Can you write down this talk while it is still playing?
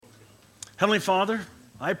Heavenly Father,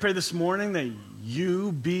 I pray this morning that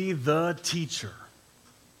you be the teacher.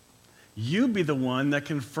 You be the one that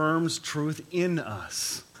confirms truth in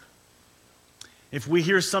us. If we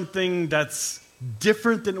hear something that's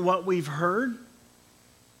different than what we've heard,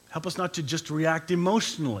 help us not to just react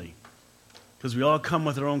emotionally, because we all come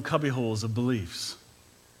with our own cubbyholes of beliefs.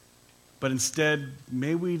 But instead,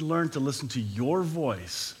 may we learn to listen to your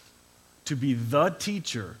voice, to be the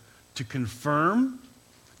teacher, to confirm,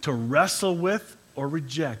 to wrestle with, or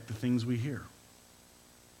reject the things we hear.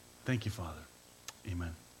 Thank you, Father.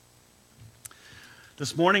 Amen.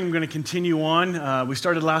 This morning, I'm going to continue on. We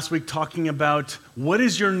started last week talking about what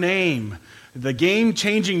is your name? The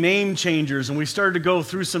game-changing name changers. And we started to go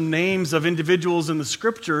through some names of individuals in the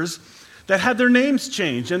scriptures that had their names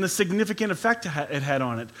changed and the significant effect it had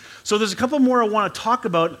on it. So there's a couple more I want to talk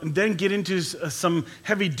about and then get into some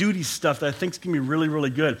heavy-duty stuff that I think is going to be really,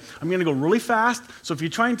 really good. I'm going to go really fast, so if you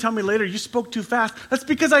try and tell me later you spoke too fast, that's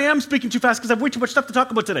because I am speaking too fast because I have way too much stuff to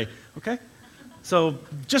talk about today, okay? So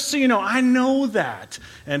just so you know, I know that,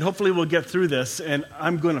 and hopefully we'll get through this, and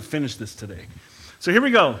I'm going to finish this today. So here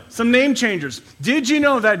we go, some name changers. Did you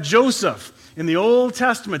know that Joseph, in the Old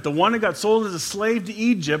Testament, the one who got sold as a slave to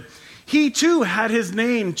Egypt, he too had his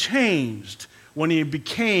name changed when he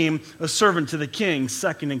became a servant to the king,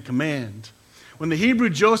 second in command. When the Hebrew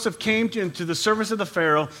Joseph came into the service of the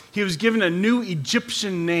Pharaoh, he was given a new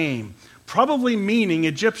Egyptian name, probably meaning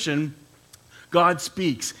Egyptian, God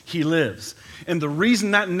speaks, he lives. And the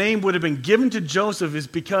reason that name would have been given to Joseph is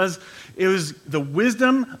because it was the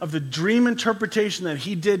wisdom of the dream interpretation that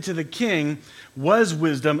he did to the king was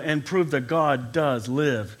wisdom and proved that God does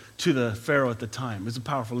live to the Pharaoh at the time. It was a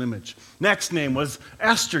powerful image. Next name was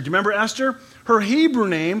Esther. Do you remember Esther? Her Hebrew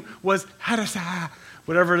name was Hadassah,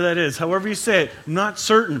 whatever that is, however you say it, I'm not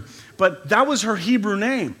certain. But that was her Hebrew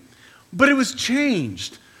name. But it was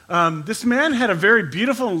changed. This man had a very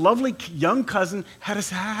beautiful and lovely young cousin,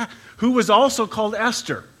 Hadassah, who was also called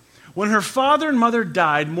Esther. When her father and mother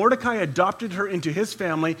died, Mordecai adopted her into his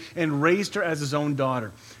family and raised her as his own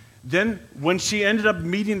daughter. Then, when she ended up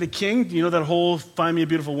meeting the king, you know that whole find me a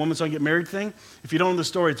beautiful woman so I can get married thing? If you don't know the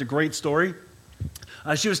story, it's a great story.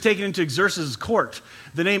 She was taken into Xerxes' court.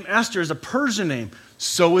 The name Esther is a Persian name.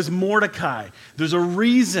 So is Mordecai. There's a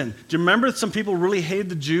reason. Do you remember that some people really hated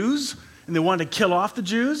the Jews and they wanted to kill off the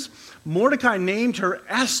Jews? Mordecai named her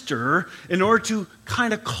Esther in order to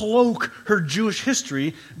kind of cloak her Jewish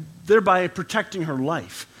history, thereby protecting her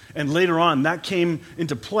life. And later on, that came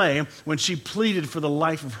into play when she pleaded for the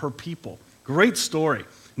life of her people. Great story.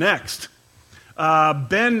 Next,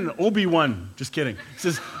 Ben Obi-Wan. Just kidding. He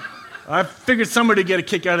says, I figured somebody would get a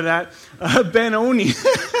kick out of that. Ben Oni.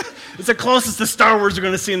 It's the closest to Star Wars you're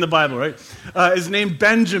going to see in the Bible, right? Is named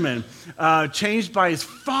Benjamin, changed by his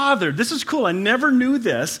father. This is cool. I never knew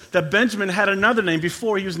this, that Benjamin had another name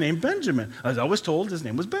before he was named Benjamin. I was always told his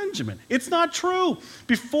name was Benjamin. It's not true.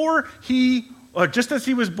 Just as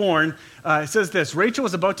he was born, it says this, Rachel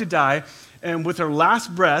was about to die, and with her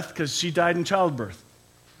last breath, because she died in childbirth,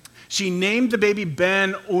 she named the baby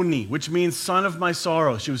Ben-Oni, which means son of my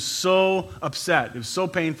sorrow. She was so upset. It was so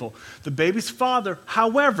painful. The baby's father,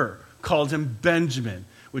 however, called him Benjamin,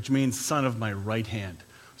 which means son of my right hand.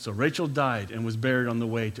 So Rachel died and was buried on the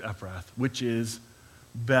way to Ephrath, which is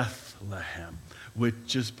Bethlehem,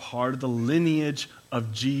 which is part of the lineage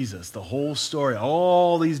of Jesus. The whole story,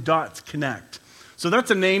 all these dots connect. So that's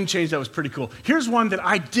a name change that was pretty cool. Here's one that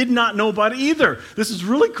I did not know about either. This is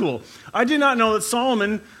really cool. I did not know that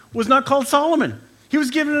Solomon was not called Solomon. He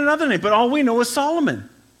was given another name, but all we know is Solomon.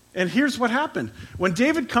 And here's what happened. When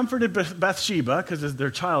David comforted Bathsheba, because their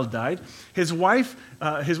child died, his wife,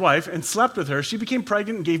 and slept with her, she became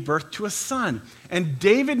pregnant and gave birth to a son. And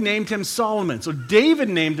David named him Solomon. So David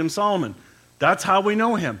named him Solomon. That's how we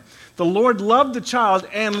know him. The Lord loved the child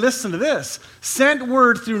and, listen to this, sent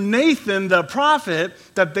word through Nathan the prophet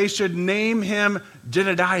that they should name him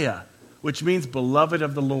Jedediah, which means beloved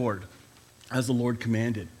of the Lord, as the Lord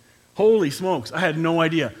commanded. Holy smokes, I had no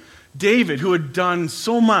idea. David, who had done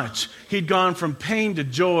so much, he'd gone from pain to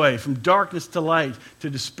joy, from darkness to light, to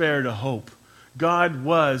despair to hope. God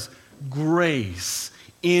was grace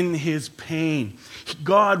in his pain.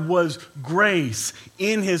 God was grace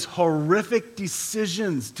in his horrific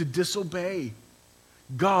decisions to disobey.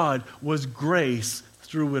 God was grace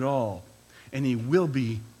through it all. And he will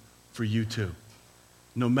be for you too.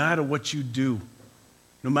 No matter what you do,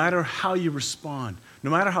 no matter how you respond,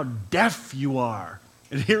 no matter how deaf you are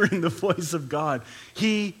at hearing the voice of God,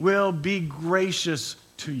 he will be gracious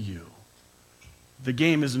to you. The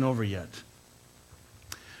game isn't over yet.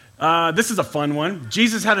 This is a fun one.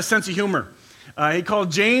 Jesus had a sense of humor. He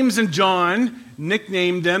called James and John,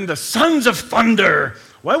 nicknamed them the sons of thunder.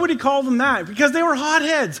 Why would he call them that? Because they were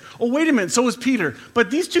hotheads. Oh, wait a minute, so was Peter.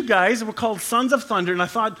 But these two guys were called sons of thunder, and I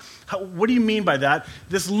thought, what do you mean by that?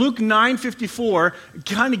 This Luke 9:54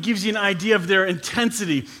 kind of gives you an idea of their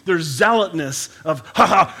intensity, their zealotness of,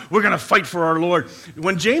 we're going to fight for our Lord.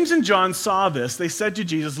 When James and John saw this, they said to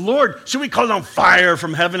Jesus, Lord, should we call down fire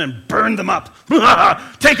from heaven and burn them up?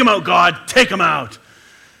 Take them out, God, take them out.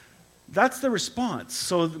 That's the response.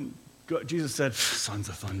 So Jesus said, sons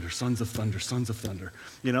of thunder, sons of thunder, sons of thunder.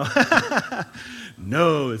 You know?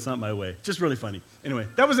 No, it's not my way. Just really funny. Anyway,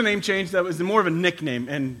 that was a name change. That was more of a nickname,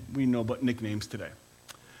 and we know about nicknames today.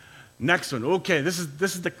 Next one. Okay, this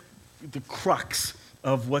is the crux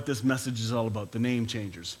of what this message is all about, the name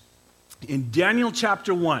changers. In Daniel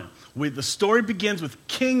chapter 1, the story begins with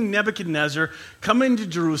King Nebuchadnezzar coming to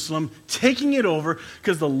Jerusalem, taking it over,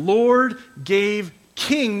 because the Lord gave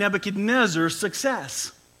King Nebuchadnezzar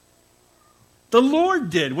success. The Lord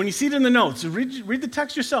did. When you see it in the notes, read the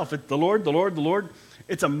text yourself. The Lord, the Lord, the Lord.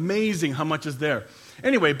 It's amazing how much is there.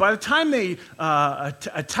 Anyway, by the time they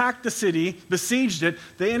attacked the city, besieged it,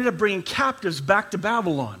 they ended up bringing captives back to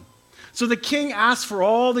Babylon. So the king asked for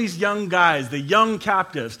all these young guys, the young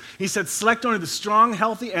captives. He said, select only the strong,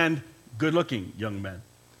 healthy, and good-looking young men.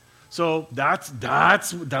 So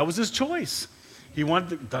that was his choice. He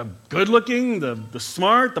wanted the good-looking, the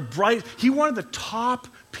smart, the bright. He wanted the top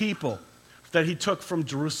people that he took from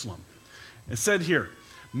Jerusalem. It said here,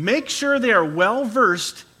 make sure they are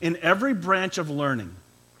well-versed in every branch of learning,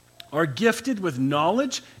 are gifted with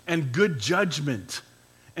knowledge and good judgment,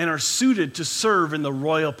 and are suited to serve in the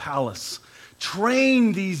royal palace.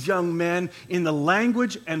 Train these young men in the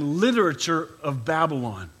language and literature of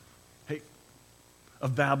Babylon.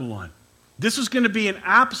 Of Babylon. This was going to be an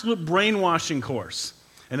absolute brainwashing course,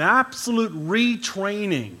 an absolute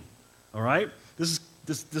retraining. All right? This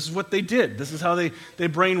is what they did. This is how they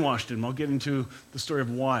brainwashed him. I'll get into the story of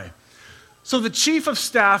why. So the chief of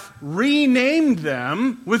staff renamed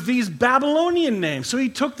them with these Babylonian names. So he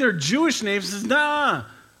took their Jewish names and says, nah,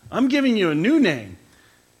 I'm giving you a new name.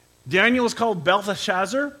 Daniel was called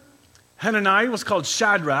Belteshazzar. Hananiah was called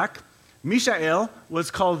Shadrach. Mishael was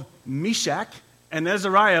called Meshach. And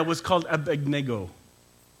Azariah was called Abednego.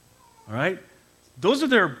 All right? Those are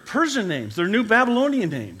their Persian names, their new Babylonian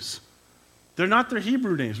names. They're not their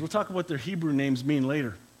Hebrew names. We'll talk about what their Hebrew names mean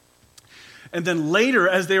later. And then later,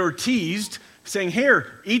 as they were teased, saying,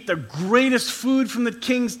 here, eat the greatest food from the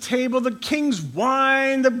king's table, the king's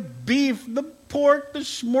wine, the beef, the pork, the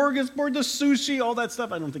smorgasbord, the sushi, all that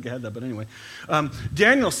stuff. I don't think I had that, but anyway.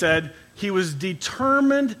 Daniel said he was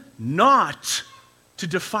determined not to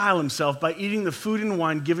defile himself by eating the food and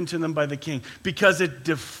wine given to them by the king, because it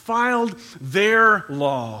defiled their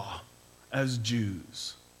law as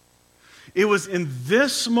Jews. It was in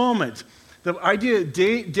this moment, the idea,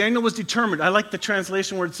 Daniel was determined. I like the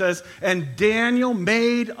translation where it says, and Daniel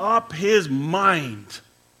made up his mind.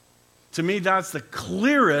 To me, that's the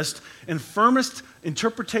clearest and firmest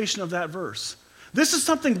interpretation of that verse. This is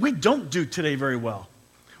something we don't do today very well.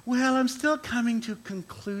 Well, I'm still coming to a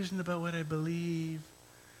conclusion about what I believe.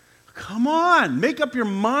 Come on, make up your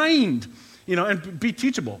mind, and be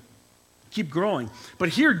teachable. Keep growing. But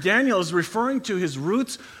here, Daniel is referring to his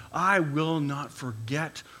roots. I will not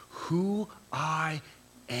forget who I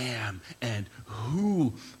am and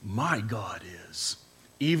who my God is,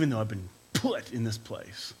 even though I've been put in this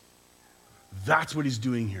place. That's what he's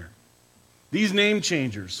doing here. These name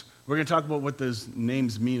changers, we're going to talk about what those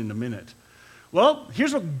names mean in a minute. Well,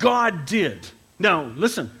 here's what God did. Now,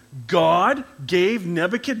 listen, God gave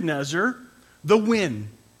Nebuchadnezzar the win.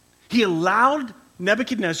 He allowed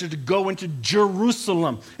Nebuchadnezzar to go into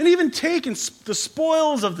Jerusalem and even take the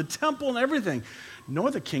spoils of the temple and everything. No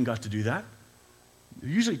other king got to do that.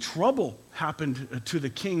 Usually trouble happened to the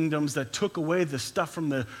kingdoms that took away the stuff from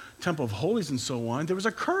the Temple of Holies and so on. There was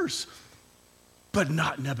a curse. But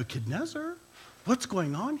not Nebuchadnezzar. What's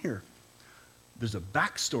going on here? There's a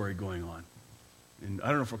backstory going on. And I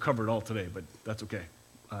don't know if we'll cover it all today, but that's okay.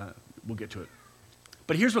 We'll get to it.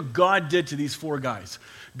 But here's what God did to these four guys.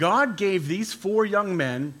 God gave these four young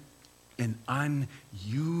men an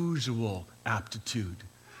unusual aptitude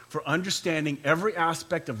for understanding every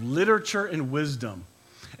aspect of literature and wisdom.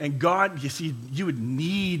 And God, you see, you would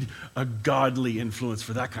need a godly influence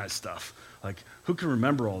for that kind of stuff. Like, who can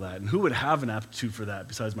remember all that? And who would have an aptitude for that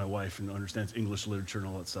besides my wife and understands English literature and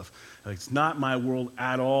all that stuff? Like, it's not my world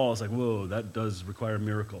at all. It's like, whoa, that does require a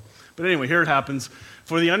miracle. But anyway, here it happens.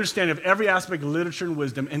 For the understanding of every aspect of literature and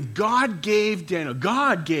wisdom, and God gave Daniel,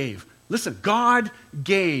 God gave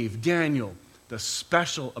Daniel the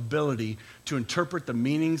special ability to interpret the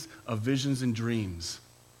meanings of visions and dreams.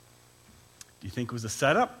 Do you think it was a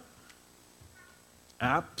setup?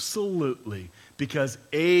 Absolutely. Because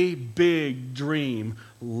a big dream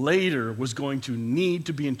later was going to need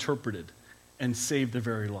to be interpreted and save their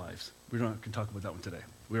very lives. We're not going to talk about that one today.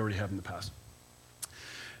 We already have in the past.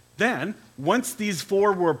 Then, once these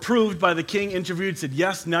 4 were approved by the king, interviewed, said,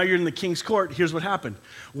 yes, now you're in the king's court, here's what happened.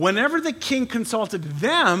 Whenever the king consulted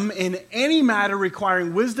them in any matter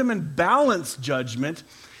requiring wisdom and balanced judgment,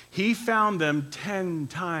 he found them 10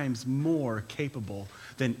 times more capable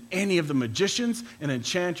than any of the magicians and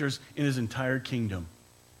enchanters in his entire kingdom.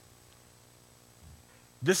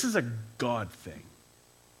 This is a God thing.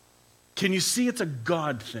 Can you see it's a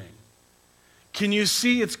God thing? Can you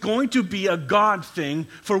see it's going to be a God thing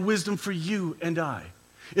for wisdom for you and I?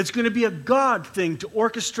 It's going to be a God thing to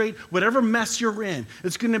orchestrate whatever mess you're in.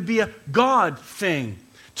 It's going to be a God thing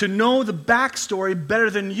to know the backstory better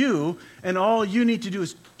than you, and all you need to do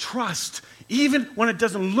is trust, even when it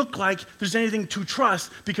doesn't look like there's anything to trust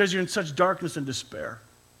because you're in such darkness and despair.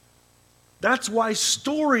 That's why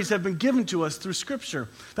stories have been given to us through Scripture.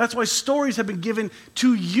 That's why stories have been given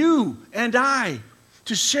to you and I,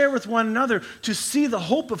 to share with one another, to see the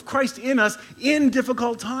hope of Christ in us in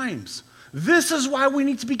difficult times. This is why we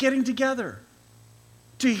need to be getting together,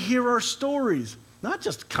 to hear our stories, not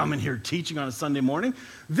just coming here teaching on a Sunday morning.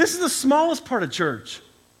 This is the smallest part of church.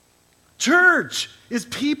 Church is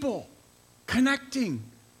people connecting.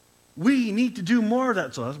 We need to do more of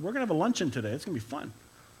that. So we're going to have a luncheon today. It's going to be fun.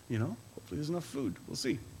 Hopefully there's enough food. We'll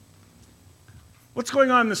see. What's going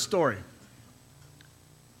on in this story?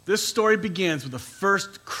 This story begins with the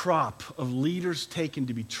first crop of leaders taken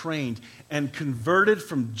to be trained and converted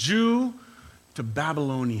from Jew to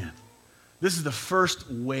Babylonian. This is the first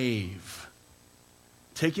wave.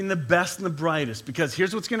 Taking the best and the brightest, because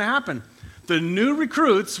here's what's going to happen. The new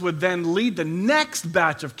recruits would then lead the next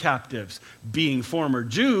batch of captives. Being former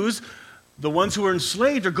Jews, the ones who are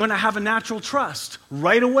enslaved are going to have a natural trust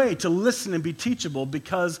right away to listen and be teachable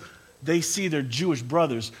because they see their Jewish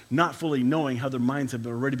brothers not fully knowing how their minds have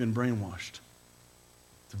already been brainwashed.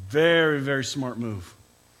 It's a very, very smart move.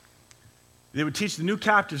 They would teach the new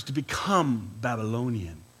captives to become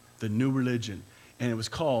Babylonian, the new religion, and it was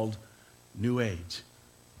called New Age.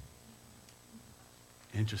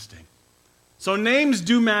 Interesting. So names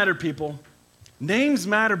do matter, people. Names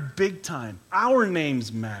matter big time. Our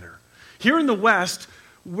names matter. Here in the West,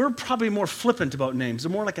 we're probably more flippant about names.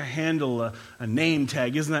 They're more like a handle, a name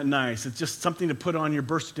tag. Isn't that nice? It's just something to put on your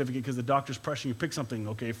birth certificate because the doctor's pressuring you. Pick something.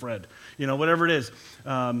 Okay, Fred. Whatever it is.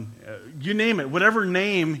 You name it. Whatever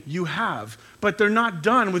name you have. But they're not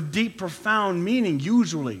done with deep, profound meaning,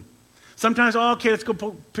 usually. Sometimes, okay, let's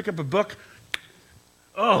go pick up a book.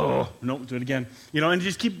 Oh, no, do it again. And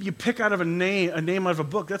you pick out of a name out of a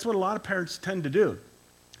book. That's what a lot of parents tend to do.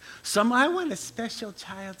 I want a special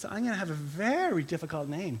child, so I'm going to have a very difficult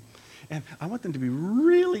name. And I want them to be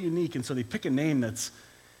really unique. And so they pick a name that's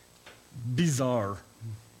bizarre,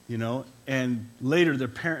 and later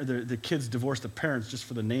their kids divorce the parents just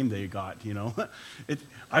for the name they got,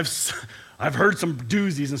 I've heard some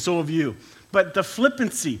doozies, and so have you. But the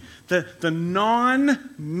flippancy, the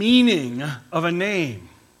non-meaning of a name.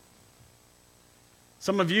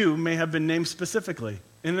 Some of you may have been named specifically.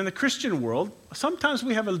 And in the Christian world, sometimes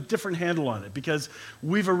we have a different handle on it because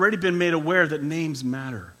we've already been made aware that names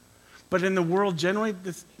matter. But in the world generally,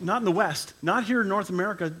 not in the West, not here in North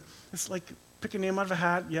America, it's like pick a name out of a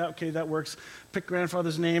hat. Yeah, okay, that works. Pick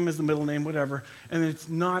grandfather's name as the middle name, whatever. And it's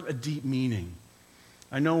not a deep meaning.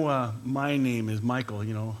 I know my name is Michael,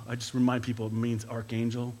 I just remind people it means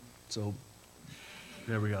archangel. So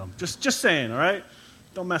there we go. Just saying, all right?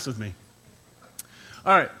 Don't mess with me.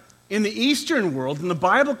 All right. In the Eastern world, in the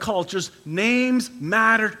Bible cultures, names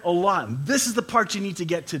mattered a lot. And this is the part you need to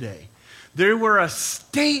get today. They were a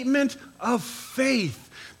statement of faith.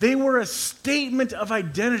 They were a statement of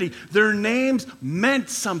identity. Their names meant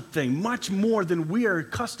something much more than we are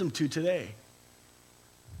accustomed to today.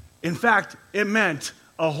 In fact, it meant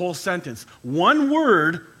a whole sentence. One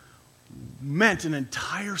word meant an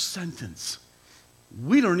entire sentence.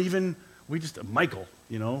 Michael,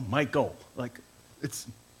 Michael. It's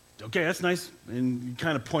okay, that's nice. And you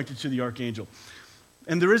kind of pointed to the archangel.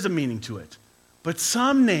 And there is a meaning to it. But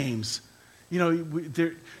some names,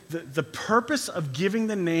 the purpose of giving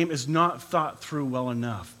the name is not thought through well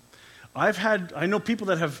enough. I know people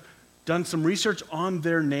that have done some research on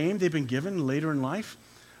their name they've been given later in life,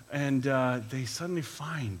 and they suddenly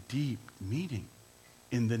find deep meaning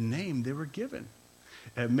in the name they were given.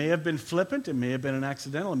 It may have been flippant, it may have been an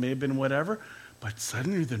accidental, it may have been whatever, but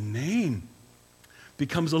suddenly the name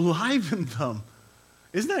becomes alive in them.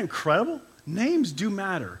 Isn't that incredible? Names do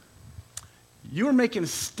matter. You are making a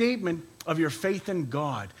statement of your faith in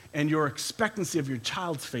God and your expectancy of your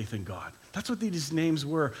child's faith in God. That's what these names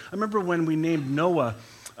were. I remember when we named Noah,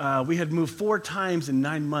 we had moved 4 times in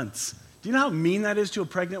 9 months. Do you know how mean that is to a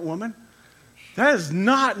pregnant woman? That is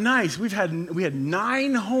not nice. We had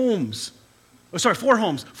 9 homes. 4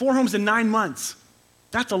 homes. 4 homes in 9 months.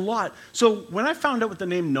 That's a lot. So when I found out what the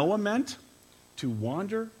name Noah meant, to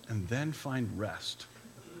wander and then find rest.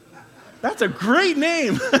 That's a great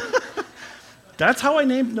name. That's how I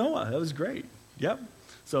named Noah. That was great. Yep.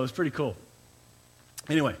 So it was pretty cool.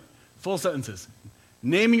 Anyway, full sentences.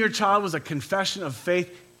 Naming your child was a confession of faith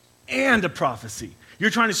and a prophecy. You're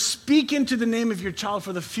trying to speak into the name of your child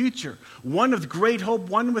for the future. One with great hope,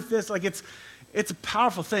 one with this. Like it's a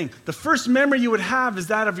powerful thing. The first memory you would have is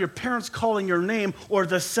that of your parents calling your name or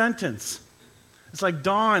the sentence. It's like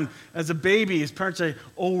Don, as a baby, his parents say,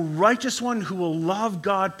 "Oh, righteous one who will love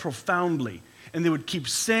God profoundly." And they would keep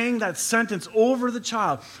saying that sentence over the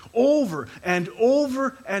child, over and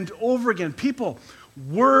over and over again. People,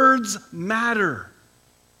 words matter.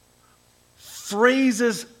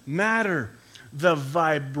 Phrases matter. The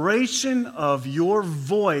vibration of your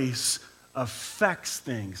voice affects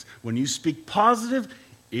things. When you speak positive,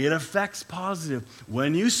 it affects positive.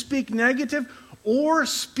 When you speak negative or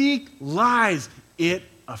speak lies, it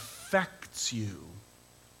affects you.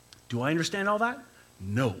 Do I understand all that?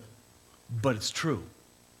 No. But it's true.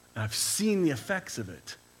 And I've seen the effects of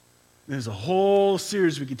it. There's a whole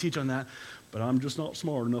series we could teach on that, but I'm just not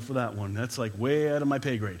smart enough for that one. That's like way out of my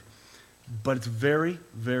pay grade. But it's very,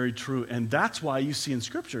 very true. And that's why you see in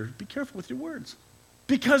Scripture, be careful with your words.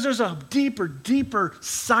 Because there's a deeper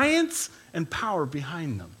science and power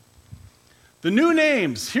behind them. The new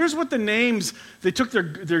names. Here's what the names, they took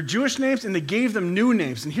their Jewish names and they gave them new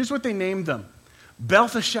names. And here's what they named them.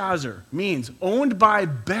 Belteshazzar means owned by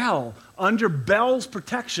Bel, under Bel's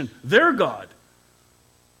protection, their God.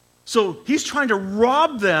 So he's trying to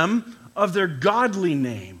rob them of their godly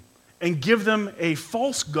name and give them a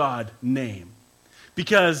false god name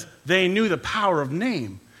because they knew the power of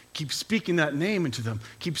name. Keep speaking that name into them.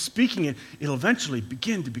 Keep speaking it. It'll eventually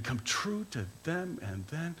begin to become true to them, and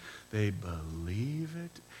then they believe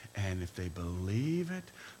it. And if they believe it,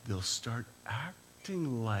 they'll start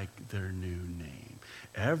acting like their new name.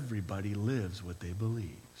 Everybody lives what they believe.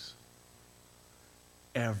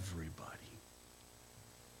 Everybody.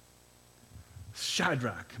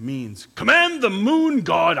 Shadrach means command the moon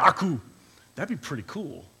god Aku. That'd be pretty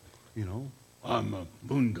cool. You know, I'm a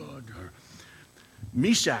moon god.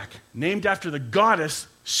 Meshach, named after the goddess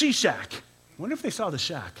Shishak. I wonder if they saw the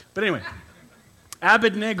shack. But anyway,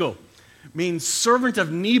 Abednego means servant of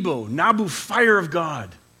Nebo, Nabu, fire of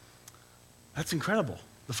God. That's incredible,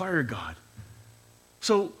 the fire of God.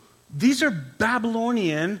 So these are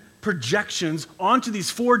Babylonian projections onto these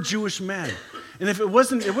 4 Jewish men. And if it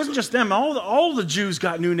wasn't just them, all the Jews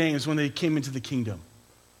got new names when they came into the kingdom.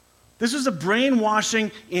 This was a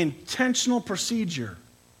brainwashing, intentional procedure.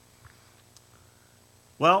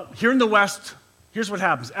 Well, here in the West, here's what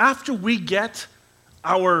happens. After we get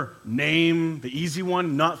our name, the easy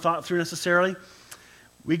one, not thought through necessarily,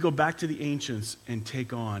 we go back to the ancients and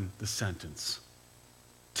take on the sentence.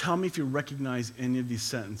 Tell me if you recognize any of these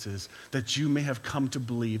sentences that you may have come to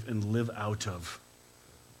believe and live out of.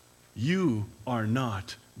 You are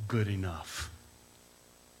not good enough.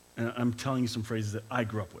 And I'm telling you some phrases that I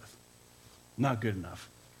grew up with. Not good enough.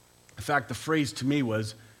 In fact, the phrase to me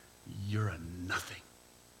was, you're a nothing.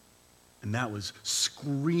 And that was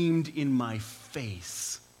screamed in my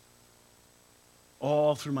face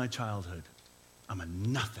all through my childhood. I'm a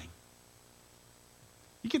nothing.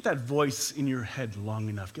 You get that voice in your head long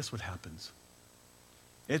enough, guess what happens?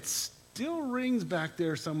 It still rings back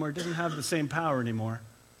there somewhere. It doesn't have the same power anymore.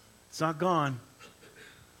 It's not gone.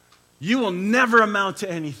 You will never amount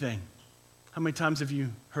to anything. How many times have you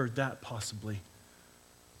heard that possibly?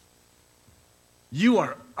 You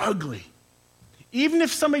are ugly. Even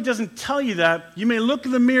if somebody doesn't tell you that, you may look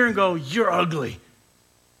in the mirror and go, you're ugly.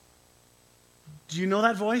 Do you know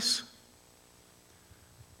that voice?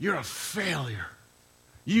 You're a failure.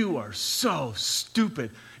 You are so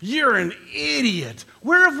stupid. You're an idiot.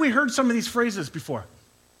 Where have we heard some of these phrases before?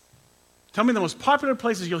 Tell me the most popular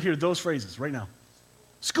places you'll hear those phrases right now.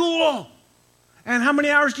 School. And how many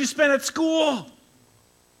hours do you spend at school?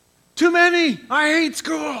 Too many. I hate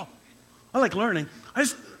school. I like learning.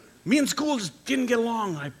 Me and school just didn't get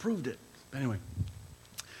along. I proved it. Anyway,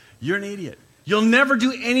 you're an idiot. You'll never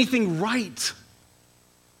do anything right.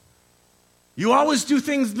 You always do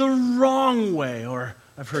things the wrong way. Or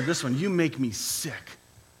I've heard this one, you make me sick.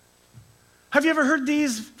 Have you ever heard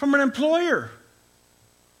these from an employer?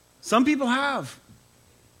 Some people have.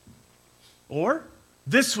 Or,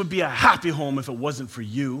 this would be a happy home if it wasn't for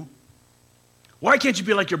you. Why can't you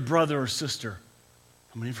be like your brother or sister?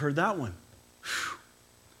 How many have heard that one? Whew.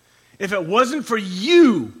 If it wasn't for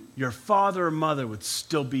you, your father or mother would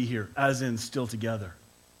still be here, as in still together.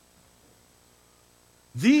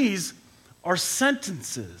 These are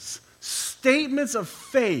sentences, statements of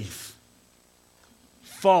faith,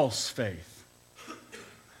 false faith,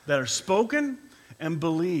 that are spoken and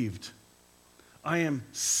believed. I am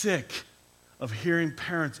sick of hearing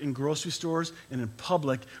parents in grocery stores and in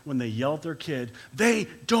public when they yell at their kid. They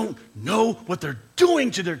don't know what they're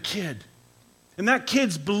doing to their kid. And that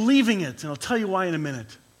kid's believing it. And I'll tell you why in a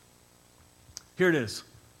minute. Here it is.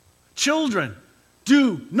 Children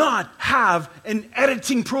do not have an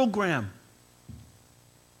editing program.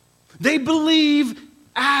 They believe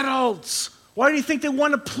adults. Why do you think they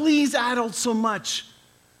want to please adults so much?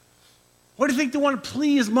 Why do you think they want to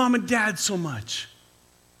please mom and dad so much?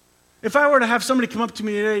 If I were to have somebody come up to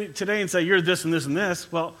me today and say, you're this and this and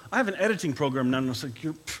this, well, I have an editing program now, and I'm like,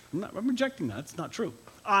 I'm rejecting that. It's not true.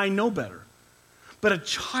 I know better. But a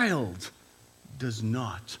child does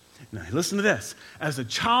not. Now, listen to this. As a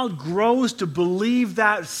child grows to believe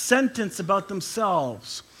that sentence about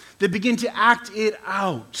themselves, they begin to act it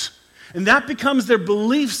out. And that becomes their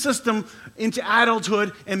belief system into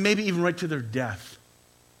adulthood and maybe even right to their death.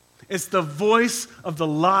 It's the voice of the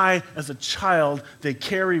lie as a child they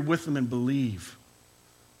carry with them and believe.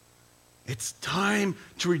 It's time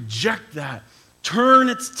to reject that. Turn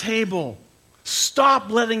its table. Stop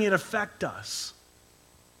letting it affect us.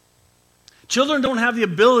 Children don't have the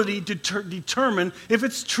ability to determine if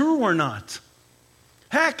it's true or not.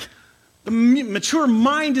 Heck, the mature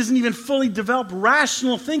mind isn't even fully developed.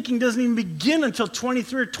 Rational thinking doesn't even begin until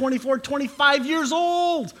 23 or 24, 25 years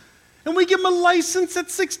old. And we give them a license at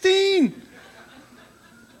 16.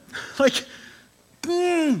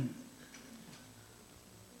 And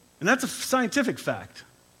that's a scientific fact.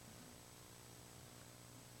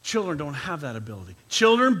 Children don't have that ability.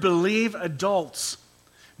 Children believe adults.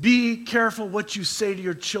 Be careful what you say to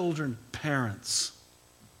your children, parents.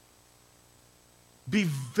 Be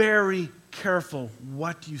very careful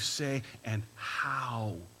what you say and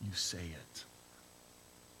how you say it.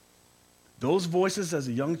 Those voices as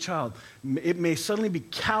a young child, it may suddenly be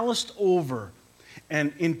calloused over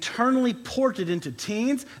and internally ported into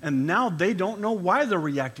teens, and now they don't know why they're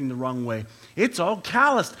reacting the wrong way. It's all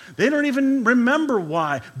calloused. They don't even remember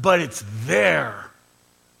why, but it's there.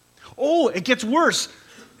 Oh, it gets worse.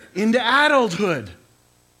 Into adulthood.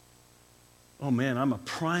 Oh man, I'm a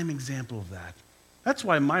prime example of that. That's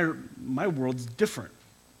why my world's different.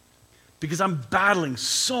 Because I'm battling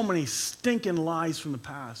so many stinking lies from the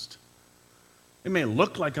past. It may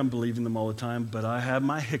look like I'm believing them all the time, but I have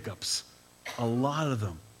my hiccups. A lot of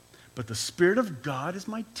them. But the Spirit of God is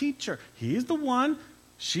my teacher. He's the one,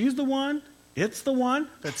 she's the one, it's the one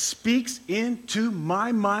that speaks into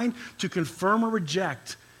my mind to confirm or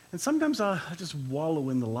reject. And sometimes I just wallow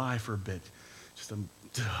in the lie for a bit. And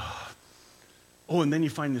then you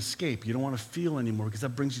find an escape. You don't want to feel anymore because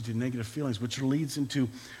that brings you to negative feelings, which leads into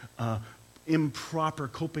improper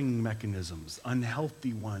coping mechanisms,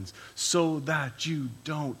 unhealthy ones, so that you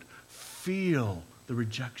don't feel the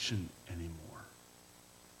rejection anymore.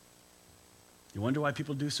 You wonder why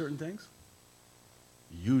people do certain things?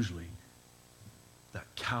 Usually, that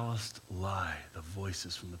calloused lie, the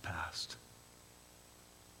voices from the past.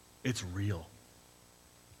 It's real.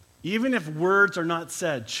 Even if words are not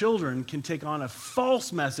said, children can take on a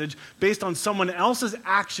false message based on someone else's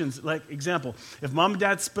actions. Like, example, if mom and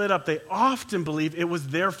dad split up, they often believe it was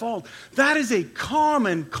their fault. That is a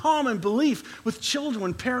common belief with children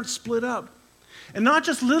when parents split up. And not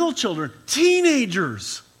just little children,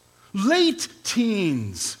 teenagers, late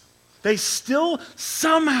teens. They still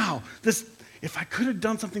somehow, if I could have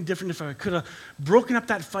done something different, if I could have broken up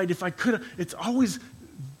that fight, if I could have, it's always,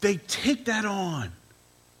 they take that on.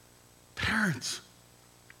 Parents,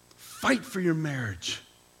 fight for your marriage.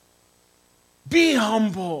 Be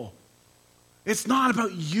humble. It's not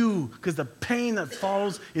about you, because the pain that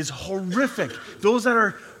follows is horrific. Those that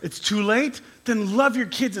are, it's too late, then love your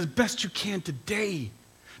kids as best you can today.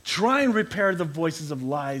 Try and repair the voices of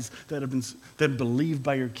lies that have been believed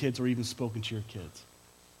by your kids or even spoken to your kids.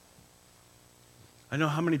 I know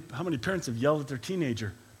how many parents have yelled at their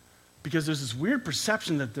teenager because there's this weird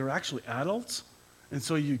perception that they're actually adults. And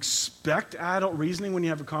so you expect adult reasoning when you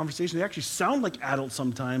have a conversation. They actually sound like adults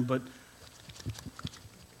sometimes, but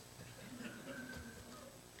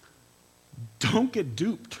don't get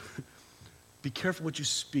duped. Be careful what you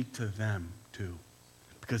speak to them, too.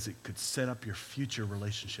 because it could set up your future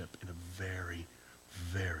relationship in a very,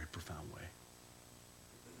 very profound way.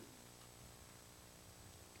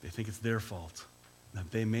 They think it's their fault, that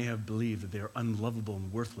they may have believed that they are unlovable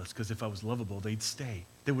and worthless, because if I was lovable, they'd stay.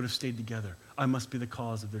 They would have stayed together. I must be the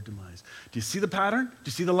cause of their demise. Do you see the pattern? Do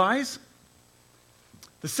you see the lies?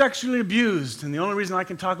 The sexually abused, and the only reason I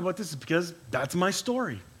can talk about this is because that's my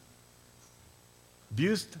story.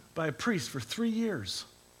 Abused by a priest for 3 years.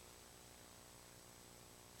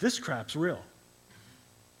 This crap's real.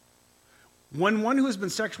 When one who has been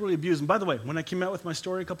sexually abused, and by the way, when I came out with my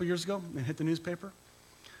story a couple years ago and hit the newspaper,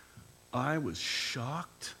 I was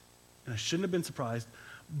shocked, and I shouldn't have been surprised,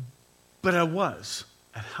 but I was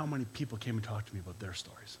at how many people came and talked to me about their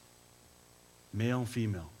stories. Male and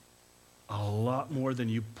female. A lot more than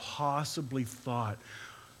you possibly thought.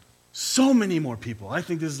 So many more people. I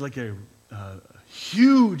think this is like a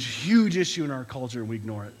huge, huge issue in our culture, and we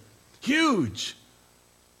ignore it. Huge.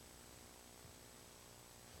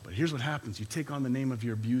 But here's what happens. You take on the name of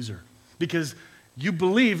your abuser because you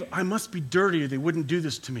believe, I must be dirty or they wouldn't do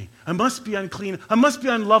this to me. I must be unclean. I must be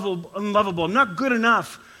unlovable. I'm not good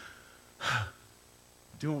enough.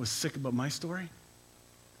 Do you know what was sick about my story?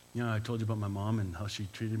 You know, I told you about my mom and how she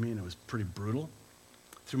treated me, and it was pretty brutal.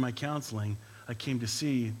 Through my counseling, I came to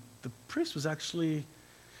see the priest was actually,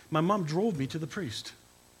 my mom drove me to the priest.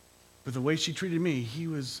 But the way she treated me, he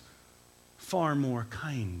was far more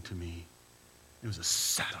kind to me. It was a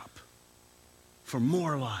setup for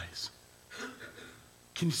more lies.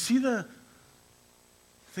 Can you see the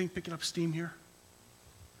thing picking up steam here?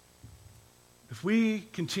 If we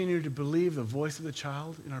continue to believe the voice of the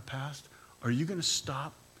child in our past, are you going to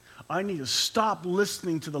stop? I need to stop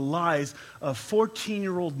listening to the lies of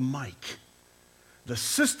 14-year-old Mike. The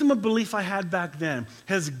system of belief I had back then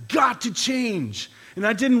has got to change. And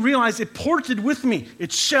I didn't realize it ported with me.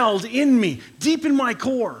 It shelled in me, deep in my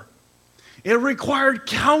core. It required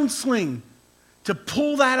counseling to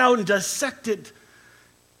pull that out and dissect it.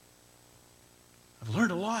 I've learned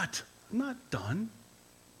a lot. I'm not done.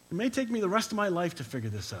 It may take me the rest of my life to figure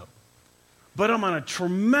this out. But I'm on a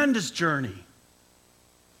tremendous journey.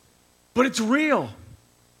 But it's real.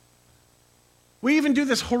 We even do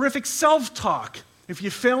this horrific self-talk. If you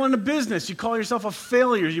fail in a business, you call yourself a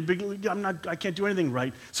failure. I can't do anything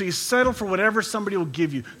right. So you settle for whatever somebody will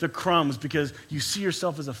give you, the crumbs, because you see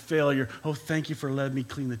yourself as a failure. Oh, thank you for letting me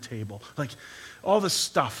clean the table. Like all this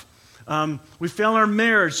stuff. We fail in our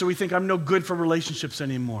marriage, so we think I'm no good for relationships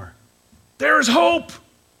anymore. There is hope.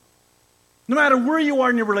 No matter where you are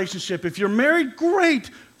in your relationship, if you're married, great.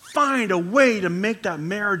 Find a way to make that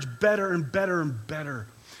marriage better and better and better.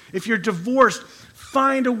 If you're divorced,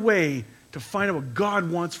 find a way to find out what God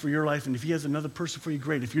wants for your life. And if He has another person for you,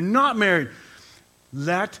 great. If you're not married,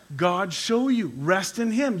 let God show you. Rest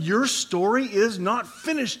in Him. Your story is not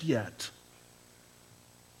finished yet.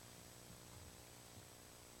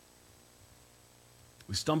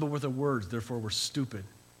 We stumble with our words, therefore we're stupid.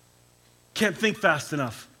 Can't think fast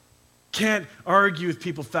enough. Can't argue with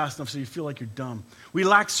people fast enough so you feel like you're dumb. We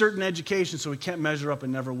lack certain education, so we can't measure up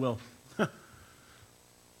and never will.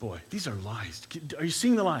 Boy, these are lies. Are you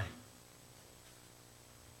seeing the lie?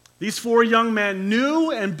 These 4 young men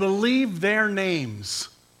knew and believed their names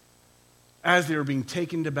as they were being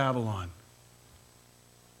taken to Babylon.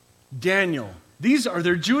 Daniel, these are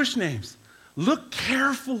their Jewish names. Look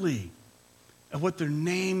carefully at what their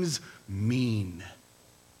names mean.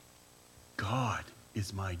 God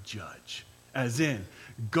is my judge. As in,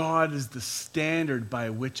 God is the standard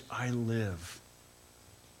by which I live.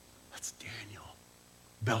 That's Daniel.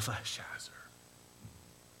 Belteshazzar.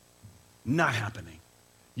 Not happening.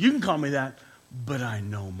 You can call me that, but I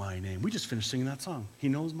know my name. We just finished singing that song. He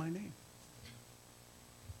knows my name.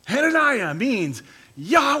 Hananiah means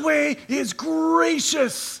Yahweh is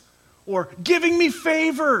gracious or giving me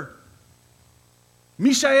favor.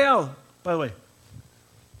 Mishael, by the way,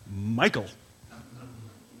 Michael.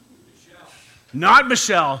 Not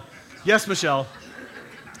Michelle. Yes, Michelle.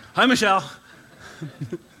 Hi, Michelle.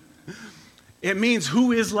 It means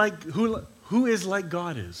who is like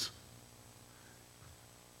God is.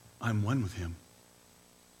 I'm one with Him.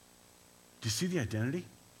 Do you see the identity?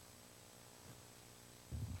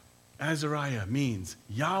 Azariah means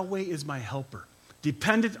Yahweh is my helper,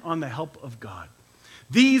 dependent on the help of God.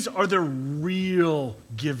 These are their real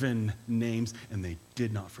given names, and they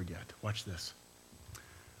did not forget. Watch this.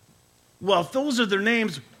 Well, if those are their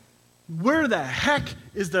names, where the heck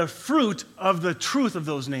is the fruit of the truth of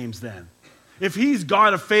those names then? If He's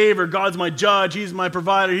God of favor, God's my judge, He's my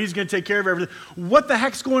provider, He's going to take care of everything, what the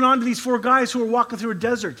heck's going on to these 4 guys who are walking through a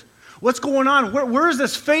desert? What's going on? Where is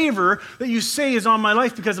this favor that you say is on my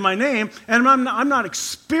life because of my name, and I'm not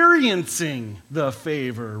experiencing the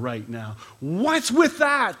favor right now? What's with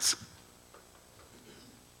that?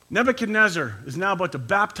 Nebuchadnezzar is now about to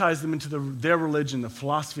baptize them into their religion, the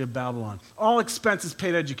philosophy of Babylon. All expenses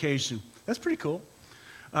paid education. That's pretty cool.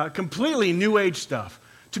 Completely New Age stuff.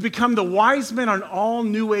 To become the wise men on all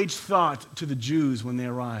New Age thought to the Jews when they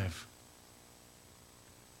arrive.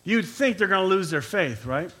 You'd think they're going to lose their faith,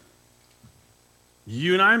 right?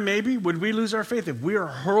 You and I, maybe, would we lose our faith if we were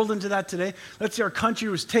hurled into that today? Let's say our country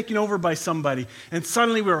was taken over by somebody, and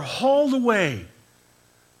suddenly we were hauled away.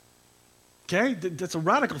 Okay? That's a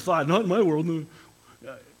radical thought. Not in my world. No.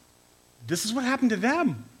 This is what happened to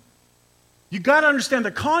them. You got to understand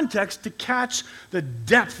the context to catch the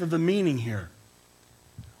depth of the meaning here.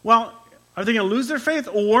 Well, are they going to lose their faith,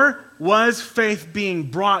 or was faith being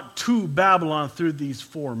brought to Babylon through these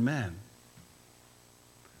 4 men?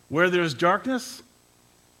 Where there's darkness,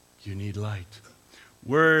 you need light.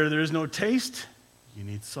 Where there's no taste, you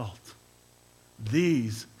need salt.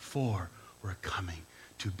 These 4 were coming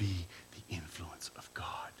to be the influence of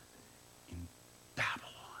God in Babylon.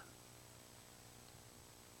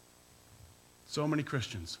 So many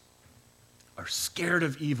Christians are scared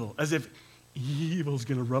of evil, as if evil's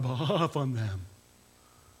going to rub off on them.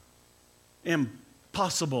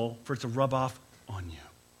 Impossible for it to rub off on you.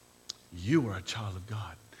 You are a child of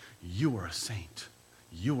God. You are a saint.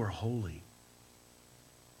 You are holy.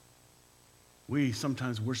 We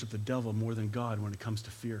sometimes worship the devil more than God when it comes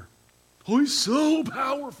to fear. Oh, he's so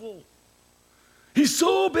powerful. He's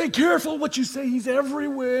so big. Careful what you say. He's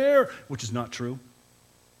everywhere. Which is not true.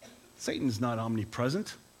 Satan's not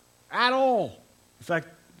omnipresent at all. In fact,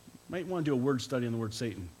 you might want to do a word study on the word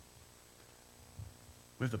Satan.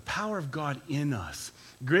 We have the power of God in us.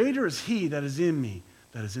 Greater is he that is in me,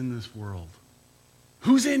 that is in this world.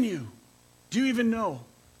 Who's in you? Do you even know?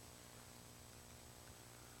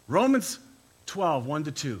 Romans 12,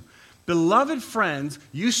 1-2. Beloved friends,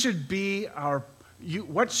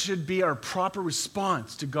 what should be our proper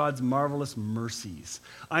response to God's marvelous mercies?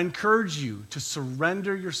 I encourage you to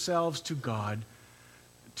surrender yourselves to God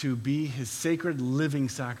to be his sacred living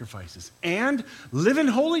sacrifices and live in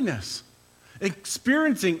holiness,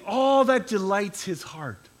 experiencing all that delights his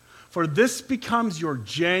heart. For this becomes your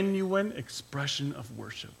genuine expression of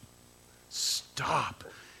worship. Stop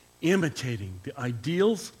imitating the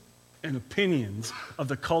ideals and opinions of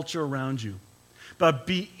the culture around you, but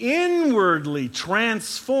be inwardly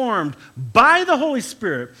transformed by the Holy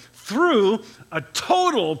Spirit through a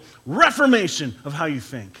total reformation of how you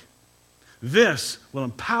think. This will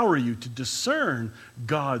empower you to discern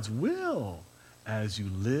God's will as you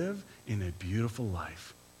live in a beautiful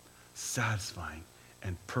life, satisfying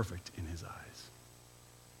and perfect in his eyes.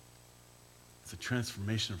 It's a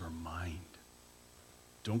transformation of our mind.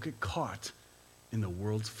 Don't get caught in the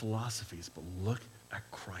world's philosophies, but look at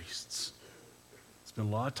Christ's. There's been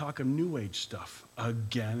a lot of talk of New Age stuff.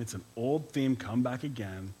 Again, it's an old theme, come back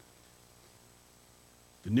again.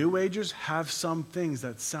 The New Agers have some things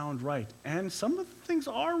that sound right, and some of the things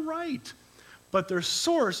are right, but their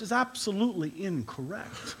source is absolutely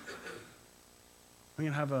incorrect. I'm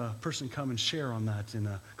going to have a person come and share on that in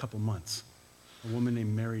a couple months. A woman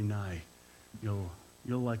named Mary Nye. You'll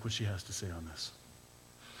like what she has to say on this.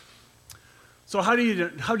 So how do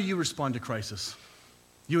you respond to crisis?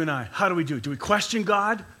 You and I, how do we do it? Do we question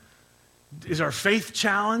God? Is our faith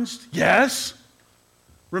challenged? Yes.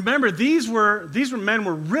 Remember, these men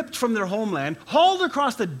were ripped from their homeland, hauled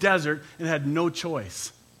across the desert, and had no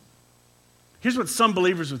choice. Here's what some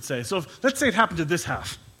believers would say. So let's say it happened to this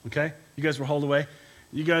half, okay? You guys were hauled away.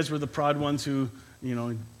 You guys were the proud ones who,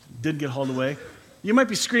 didn't get hauled away. You might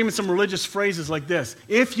be screaming some religious phrases like this.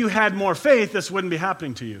 If you had more faith, this wouldn't be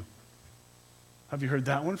happening to you. Have you heard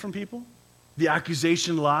that one from people? The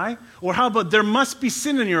accusation lie? Or how about there must be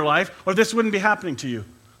sin in your life or this wouldn't be happening to you?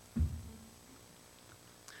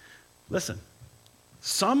 Listen,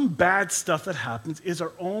 some bad stuff that happens is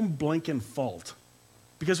our own blinking fault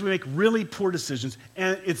because we make really poor decisions,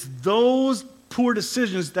 and it's those poor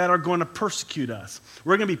decisions that are going to persecute us.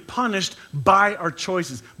 We're going to be punished by our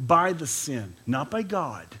choices, by the sin, not by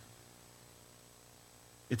God.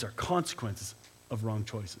 It's our consequences of wrong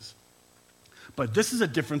choices. But this is a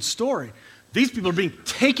different story. These people are being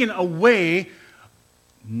taken away,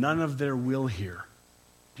 none of their will here.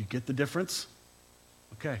 Do you get the difference?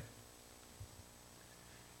 Okay.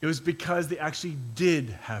 It was because they actually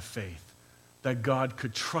did have faith that God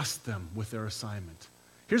could trust them with their assignment.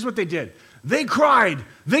 Here's what they did. They cried.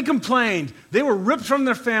 They complained. They were ripped from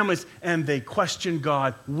their families, and they questioned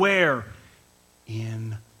God. Where?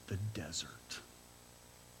 In the desert.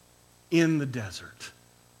 in the desert.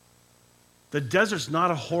 The desert's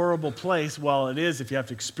not a horrible place. Well, it is if you have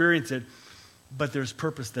to experience it, but there's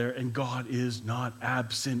purpose there, and God is not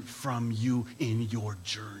absent from you in your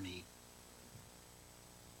journey.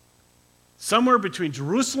 Somewhere between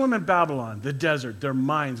Jerusalem and Babylon, the desert, their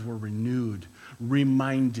minds were renewed,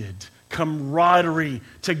 reminded, camaraderie.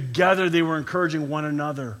 Together they were encouraging one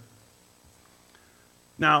another.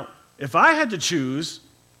 Now, if I had to choose,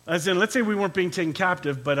 as in, let's say we weren't being taken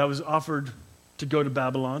captive, but I was offered to go to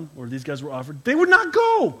Babylon, or these guys were offered, they would not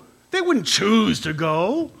go. They wouldn't choose to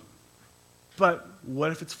go. But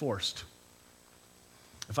what if it's forced?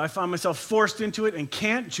 If I find myself forced into it and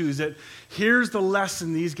can't choose it, here's the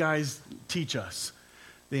lesson these guys teach us.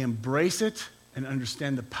 They embrace it and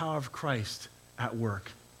understand the power of Christ at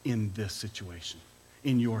work in this situation,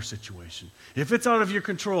 in your situation. If it's out of your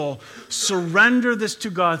control, surrender this to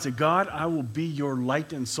God. Say, God, I will be your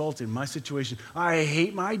light and salt in my situation. I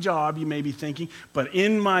hate my job, you may be thinking, but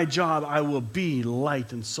in my job, I will be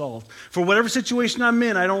light and salt. For whatever situation I'm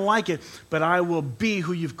in, I don't like it, but I will be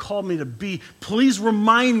who you've called me to be. Please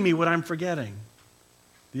remind me what I'm forgetting.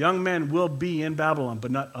 The young men will be in Babylon, but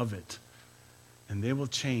not of it. And they will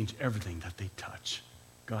change everything that they touch.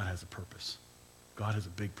 God has a purpose. God has a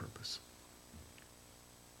big purpose.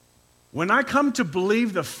 When I come to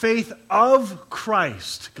believe the faith of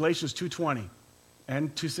Christ, Galatians 2:20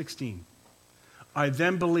 and 2:16, I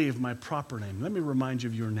then believe my proper name. Let me remind you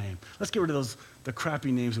of your name. Let's get rid of the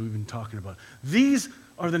crappy names that we've been talking about. These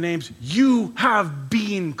are the names you have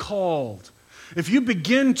been called. If you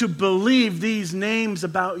begin to believe these names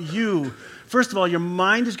about you, first of all, your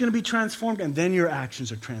mind is going to be transformed, and then your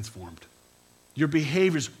actions are transformed. Your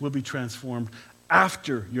behaviors will be transformed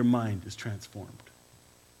after your mind is transformed.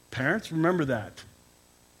 Parents, remember that.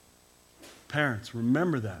 Parents,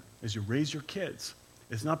 remember that as you raise your kids.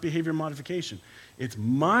 It's not behavior modification. It's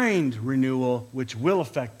mind renewal, which will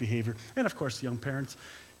affect behavior. And of course, young parents,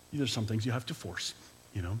 there's some things you have to force,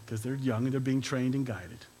 because they're young and they're being trained and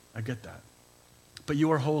guided. I get that. But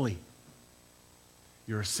you are holy.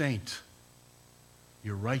 You're a saint.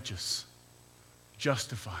 You're righteous.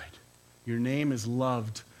 Justified. Your name is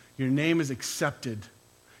loved. Your name is accepted.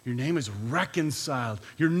 Your name is reconciled.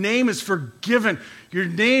 Your name is forgiven. Your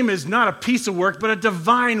name is not a piece of work, but a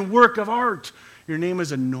divine work of art. Your name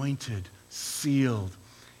is anointed, sealed.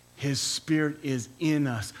 His Spirit is in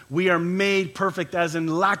us. We are made perfect, as in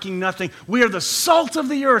lacking nothing. We are the salt of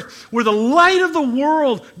the earth. We're the light of the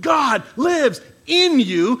world. God lives in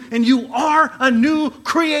you, and you are a new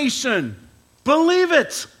creation. Believe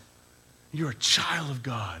it. You're a child of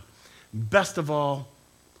God. Best of all,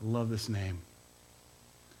 love this name.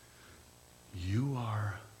 You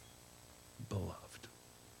are beloved.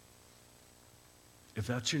 If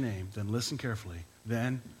that's your name, then listen carefully.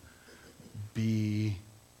 Then be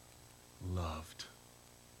loved.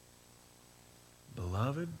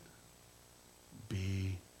 Beloved,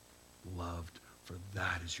 be loved, for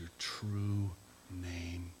that is your true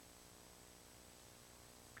name.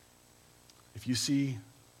 If you see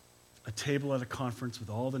a table at a conference with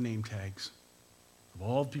all the name tags of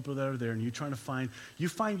all the people that are there, and you're trying to find,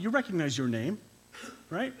 you recognize your name,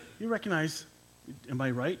 right? You recognize, am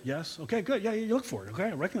I right? Yes? Okay, good. Yeah, you look for it. Okay,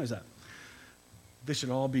 I recognize that. They should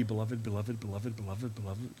all be beloved, beloved, beloved, beloved,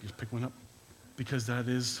 beloved. You just pick one up, because that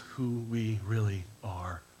is who we really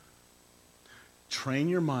are. Train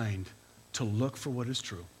your mind to look for what is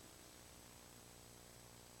true.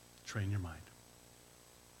 Train your mind.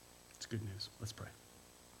 It's good news. Let's pray.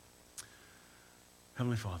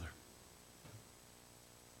 Heavenly Father,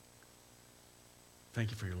 thank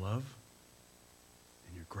you for your love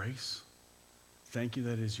and your grace. Thank you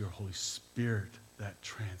that it is your Holy Spirit that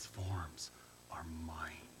transforms our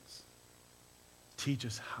minds. Teach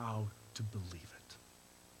us how to believe it.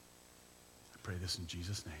 I pray this in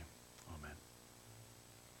Jesus' name.